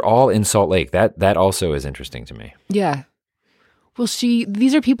mouth? And you're all in Salt Lake. That also is interesting to me. Yeah. Well,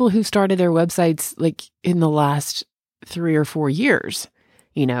 these are people who started their websites like in the last 3 or 4 years.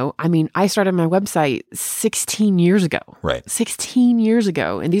 You know, I mean, I started my website 16 years ago. Right. 16 years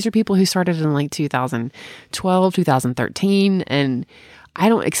ago. And these are people who started in like 2012, 2013. And I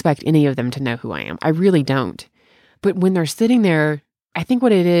don't expect any of them to know who I am. I really don't. But when they're sitting there, I think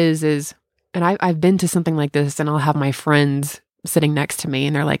what it is, and I've been to something like this and I'll have my friends sitting next to me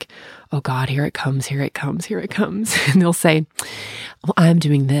and they're like, oh God, here it comes, here it comes, here it comes. And they'll say, well, I'm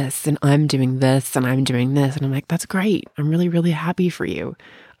doing this and I'm doing this and I'm doing this. And I'm like, that's great. I'm really, really happy for you.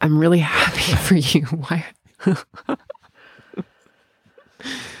 I'm really happy for you. Why?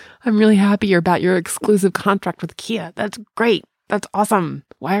 I'm really happy about your exclusive contract with Kia. That's great. That's awesome.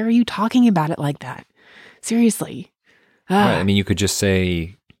 Why are you talking about it like that? Seriously. Right. I mean, you could just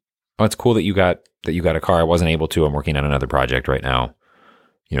say, oh, it's cool that you got a car. I wasn't able to. I'm working on another project right now.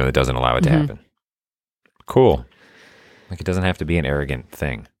 You know, that doesn't allow it to happen. Cool. Like, it doesn't have to be an arrogant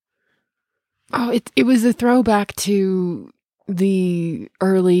thing. Oh, it was a throwback to the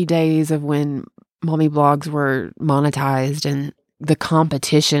early days of when mommy blogs were monetized and the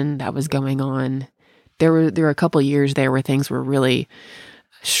competition that was going on. There were a couple of years there where things were really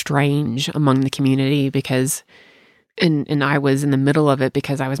strange among the community because and I was in the middle of it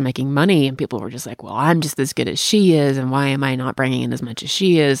because I was making money and people were just like, well, I'm just as good as she is and why am I not bringing in as much as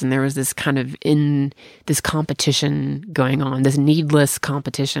she is? And there was this kind of this competition going on, this needless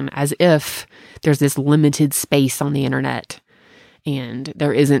competition, as if there's this limited space on the internet and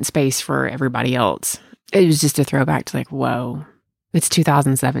there isn't space for everybody else. It was just a throwback to like, whoa, it's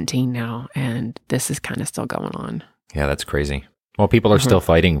 2017 now and this is kind of still going on. Yeah, that's crazy. Well, people are still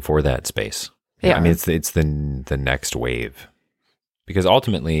fighting for that space. Yeah, I mean, it's the next wave, because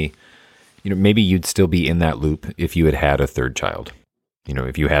ultimately, you know, maybe you'd still be in that loop if you had a third child. You know,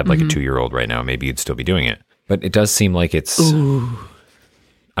 if you had like a 2-year-old right now, maybe you'd still be doing it. But it does seem like it's. Ooh.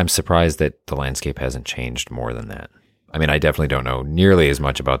 I'm surprised that the landscape hasn't changed more than that. I mean, I definitely don't know nearly as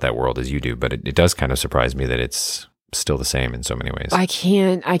much about that world as you do, but it does kind of surprise me that it's still the same in so many ways. I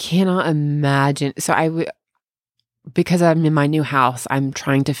cannot imagine. So because I'm in my new house, I'm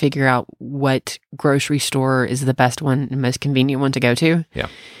trying to figure out what grocery store is the best one and most convenient one to go to. Yeah.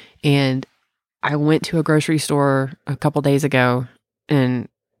 And I went to a grocery store a couple days ago and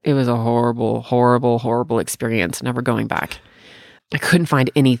it was a horrible, horrible, horrible experience. Never going back. I couldn't find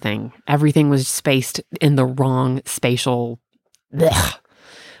anything. Everything was spaced in the wrong spatial.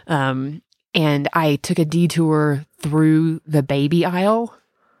 And I took a detour through the baby aisle.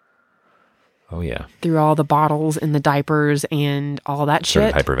 Oh, yeah. Through all the bottles and the diapers and all that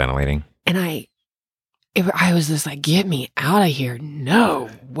shit. Hyperventilating. And I was just like, get me out of here. No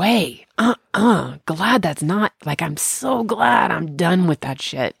way. Glad that's not, like, I'm so glad I'm done with that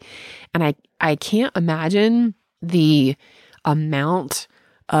shit. And I can't imagine the amount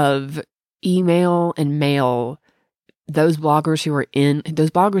of email and mail those bloggers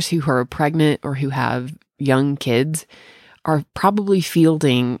who are pregnant or who have young kids are probably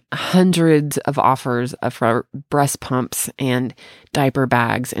fielding hundreds of offers for breast pumps and diaper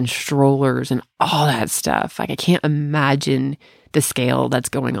bags and strollers and all that stuff. Like, I can't imagine the scale that's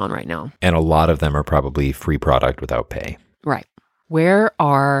going on right now. And a lot of them are probably free product without pay. Right. Where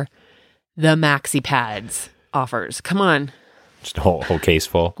are the maxi pads offers? Come on. Just a whole case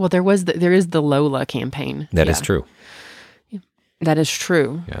full. Well, there is the Lola campaign. That is true. That is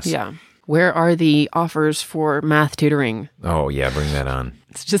true. Yes. Yeah. Where are the offers for math tutoring? Oh, yeah, bring that on.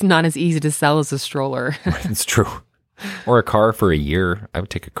 It's just not as easy to sell as a stroller. It's true. Or a car for a year. I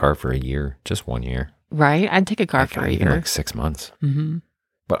would take a car for a year, just 1 year. Right? I'd take a car for a year. Like 6 months. Mm-hmm.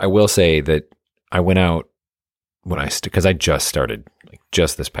 But I will say that I went out because I just started,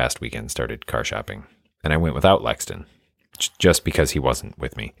 just this past weekend, started car shopping. And I went without Lexton, just because he wasn't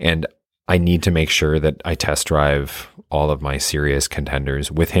with me. And I need to make sure that I test drive all of my serious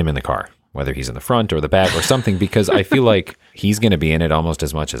contenders with him in the car, whether he's in the front or the back or something, because I feel like he's going to be in it almost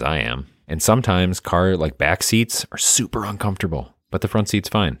as much as I am. And sometimes back seats are super uncomfortable, but the front seat's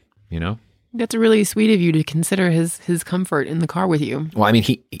fine, you know? That's really sweet of you to consider his comfort in the car with you. Well, I mean,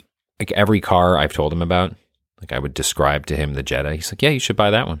 he like every car I've told him about, like I would describe to him the Jetta. He's like, yeah, you should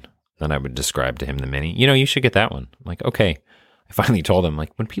buy that one. Then I would describe to him the Mini. You know, you should get that one. I'm like, okay. I finally told him,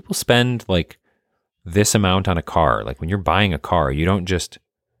 like, when people spend like this amount on a car, like when you're buying a car, you don't just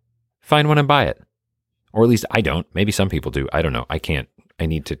find one and buy it. Or at least I don't. Maybe some people do. I don't know. I can't. I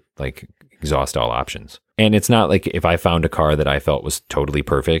need to like exhaust all options. And it's not like if I found a car that I felt was totally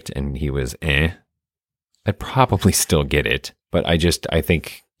perfect and he was I'd probably still get it. But I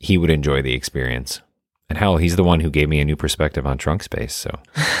think he would enjoy the experience. And hell, he's the one who gave me a new perspective on trunk space. So,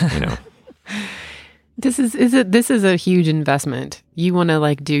 you know. This is a huge investment. You want to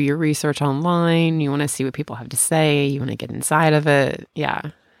like do your research online. You want to see what people have to say. You want to get inside of it. Yeah.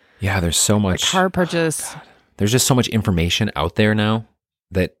 Yeah, there's so much. Car purchase. There's just so much information out there now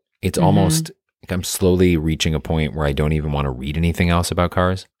that it's almost like I'm slowly reaching a point where I don't even want to read anything else about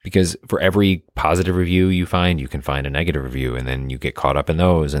cars, because for every positive review you can find a negative review, and then you get caught up in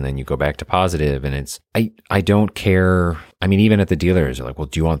those, and then you go back to positive, and it's I don't care. I mean, even at the dealers, they're like, well,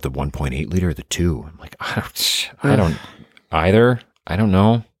 do you want the 1.8 liter or the 2? I'm like, I don't either. I don't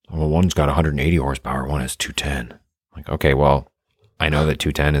know. Well, one's got 180 horsepower, one has 210. I'm like, okay, well, I know that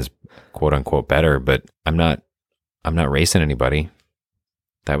 210 is quote unquote better, but I'm not racing anybody.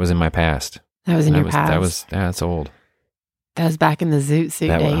 That was in my past. That was in your past. That's old. That was back in the Zoot suit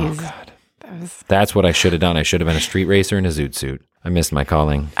days. Oh God. That's what I should have done. I should have been a street racer in a Zoot suit. I missed my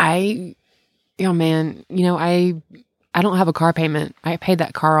calling. I don't have a car payment. I paid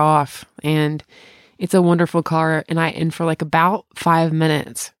that car off, and it's a wonderful car. And for like about 5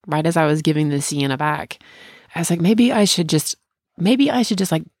 minutes, right as I was giving the Sienna back, I was like, maybe I should just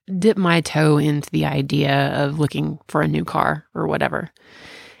like dip my toe into the idea of looking for a new car or whatever.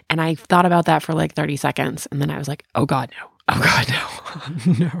 And I thought about that for like 30 seconds. And then I was like, oh God, no. Oh God,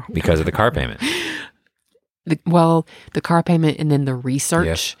 no. No. Because of the car payment. The car payment, and then the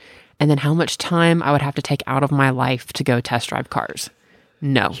research, and then how much time I would have to take out of my life to go test drive cars.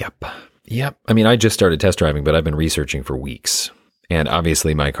 No. Yep. I mean, I just started test driving, but I've been researching for weeks. And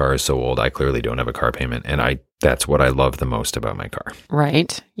obviously my car is so old, I clearly don't have a car payment. And that's what I love the most about my car.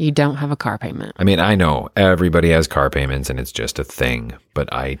 Right. You don't have a car payment. I mean, I know everybody has car payments and it's just a thing, but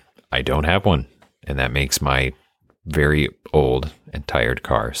I don't have one. And that makes my very old and tired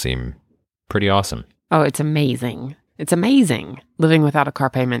car seem pretty awesome. Oh, it's amazing. It's amazing living without a car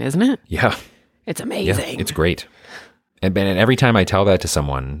payment, isn't it? Yeah. It's amazing. Yeah, it's great. And every time I tell that to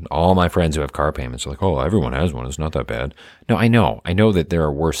someone, all my friends who have car payments are like, oh, everyone has one. It's not that bad. No, I know that there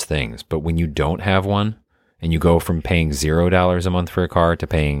are worse things. But when you don't have one and you go from paying $0 a month for a car to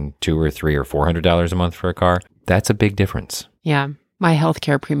paying $200 or $300 or $400 a month for a car, that's a big difference. Yeah. My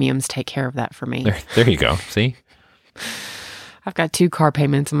healthcare premiums take care of that for me. There you go. See? I've got 2 car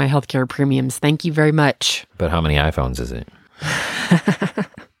payments and my healthcare premiums. Thank you very much. But how many iPhones is it?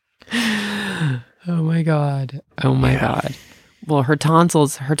 Oh my God. God. Well, her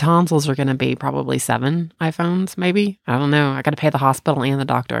tonsils are going to be probably 7 iPhones, maybe. I don't know. I got to pay the hospital and the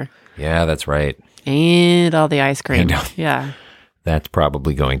doctor. Yeah, that's right. And all the ice cream. Yeah. That's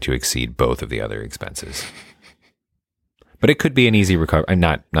probably going to exceed both of the other expenses. But it could be an easy recovery.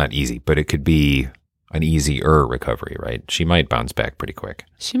 Not easy, but it could be an easier recovery, right? She might bounce back pretty quick.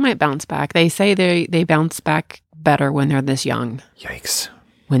 She might bounce back. They say they bounce back better when they're this young. Yikes.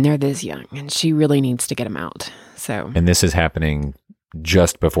 When they're this young, and she really needs to get them out. So, and this is happening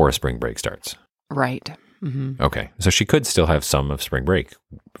just before spring break starts. Right. Mm-hmm. Okay. So she could still have some of spring break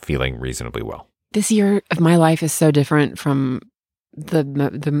feeling reasonably well. This year of my life is so different from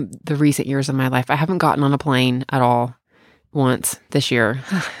the recent years of my life. I haven't gotten on a plane at all once this year.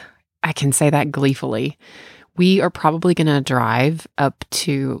 I can say that gleefully. We are probably going to drive up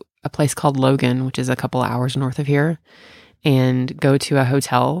to a place called Logan, which is a couple hours north of here, and go to a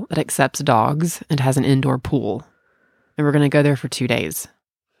hotel that accepts dogs and has an indoor pool. And we're going to go there for 2 days.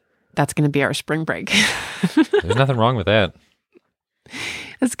 That's going to be our spring break. There's nothing wrong with that.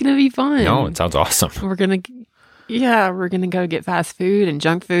 It's going to be fun. No, it sounds awesome. We're going to go get fast food and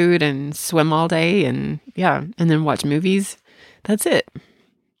junk food and swim all day and then watch movies. That's it.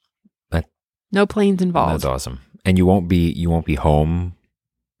 No planes involved. That's awesome. And you won't be home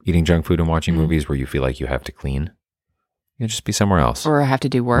eating junk food and watching movies where you feel like you have to clean. You'll just be somewhere else. Or have to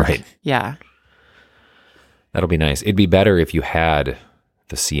do work. Right. Yeah. That'll be nice. It'd be better if you had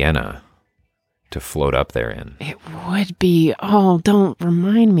the Sienna to float up there in. It would be. Oh, don't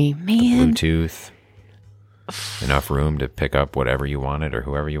remind me, man. The Bluetooth. Enough room to pick up whatever you wanted or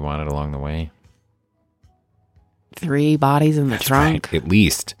whoever you wanted along the way. 3 bodies in the trunk. Right. At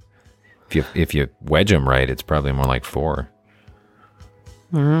least. If you wedge them right, it's probably more like 4.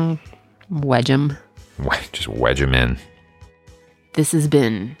 Wedge them. Just wedge them in. This has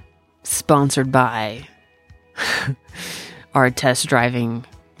been sponsored by our test driving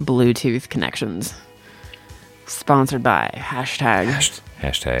Bluetooth connections. Sponsored by hashtag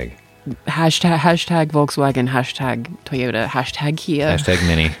Volkswagen, hashtag Toyota, hashtag Kia. Hashtag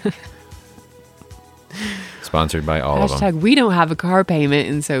Mini. Sponsored by all of them. Hashtag we don't have a car payment,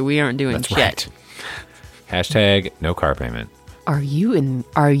 and so we aren't doing That's shit. right. Hashtag no car payment. Are you in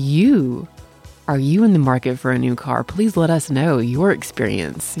the market for a new car? Please let us know your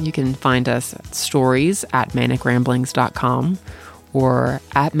experience. You can find us at stories@manicramblings.com or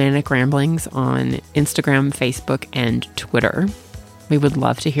at Manic Ramblings on Instagram, Facebook, and Twitter. We would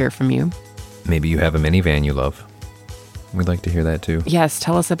love to hear from you. Maybe you have a minivan you love. We'd like to hear that too. Yes,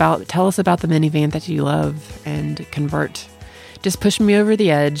 tell us about the minivan that you love and convert. Just push me over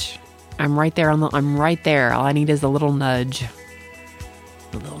the edge. I'm right there I'm right there. All I need is a little nudge.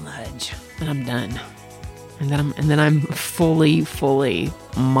 A little nudge. And I'm done. And then I'm fully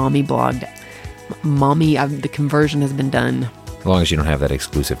mommy blogged. The conversion has been done. As long as you don't have that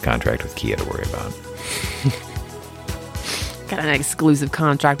exclusive contract with Kia to worry about. Got an exclusive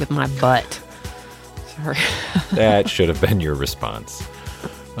contract with my butt. Sorry. That should have been your response.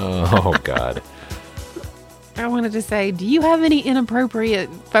 Oh, God. I wanted to say, do you have any inappropriate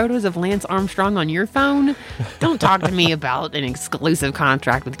photos of Lance Armstrong on your phone? Don't talk to me about an exclusive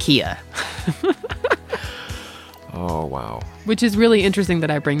contract with Kia. Oh, wow. Which is really interesting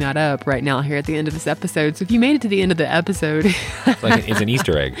that I bring that up right now here at the end of this episode. So if you made it to the end of the episode... It's an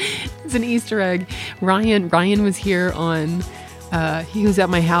Easter egg. It's an Easter egg. Ryan was here on... he was at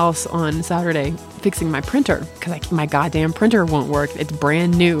my house on Saturday fixing my printer because my goddamn printer won't work. It's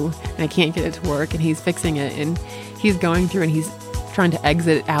brand new and I can't get it to work, and he's fixing it, and he's going through and he's trying to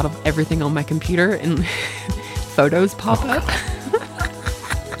exit out of everything on my computer, and photos pop up.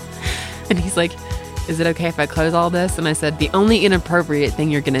 And he's like, is it okay if I close all this? And I said, the only inappropriate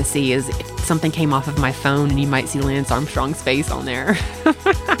thing you're going to see is if something came off of my phone and you might see Lance Armstrong's face on there.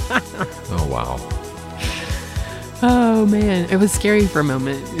 Oh, wow. Oh, man. It was scary for a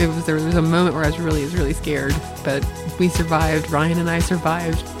moment. There was a moment where I was really scared, but we survived. Ryan and I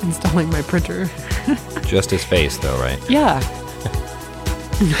survived installing my printer. Just his face, though, right? Yeah.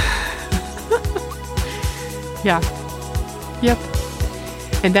 Yeah. Yep.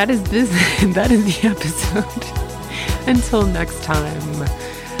 And that is the episode. Until next time.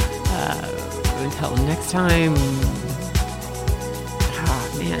 Ah,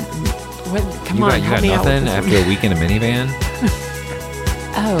 man. What? Come on, you got nothing after a week in a minivan?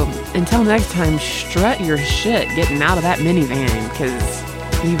 Oh, until next time, strut your shit getting out of that minivan, because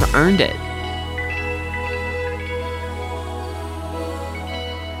you've earned it.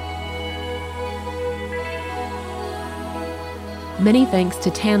 Many thanks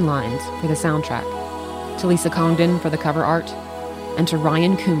to Tan Lines for the soundtrack, to Lisa Congdon for the cover art, and to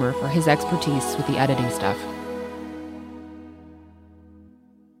Ryan Coomer for his expertise with the editing stuff.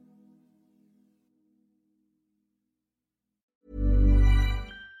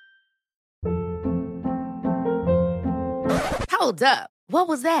 Hold up. What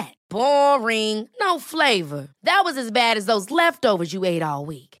was that? Boring. No flavor. That was as bad as those leftovers you ate all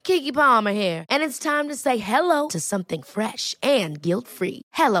week. Keke Palmer here, and it's time to say hello to something fresh and guilt-free.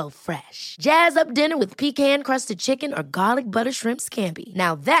 HelloFresh. Jazz up dinner with pecan-crusted chicken or garlic butter shrimp scampi.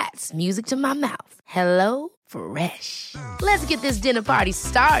 Now that's music to my mouth. HelloFresh. Let's get this dinner party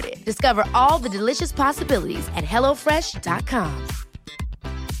started. Discover all the delicious possibilities at HelloFresh.com.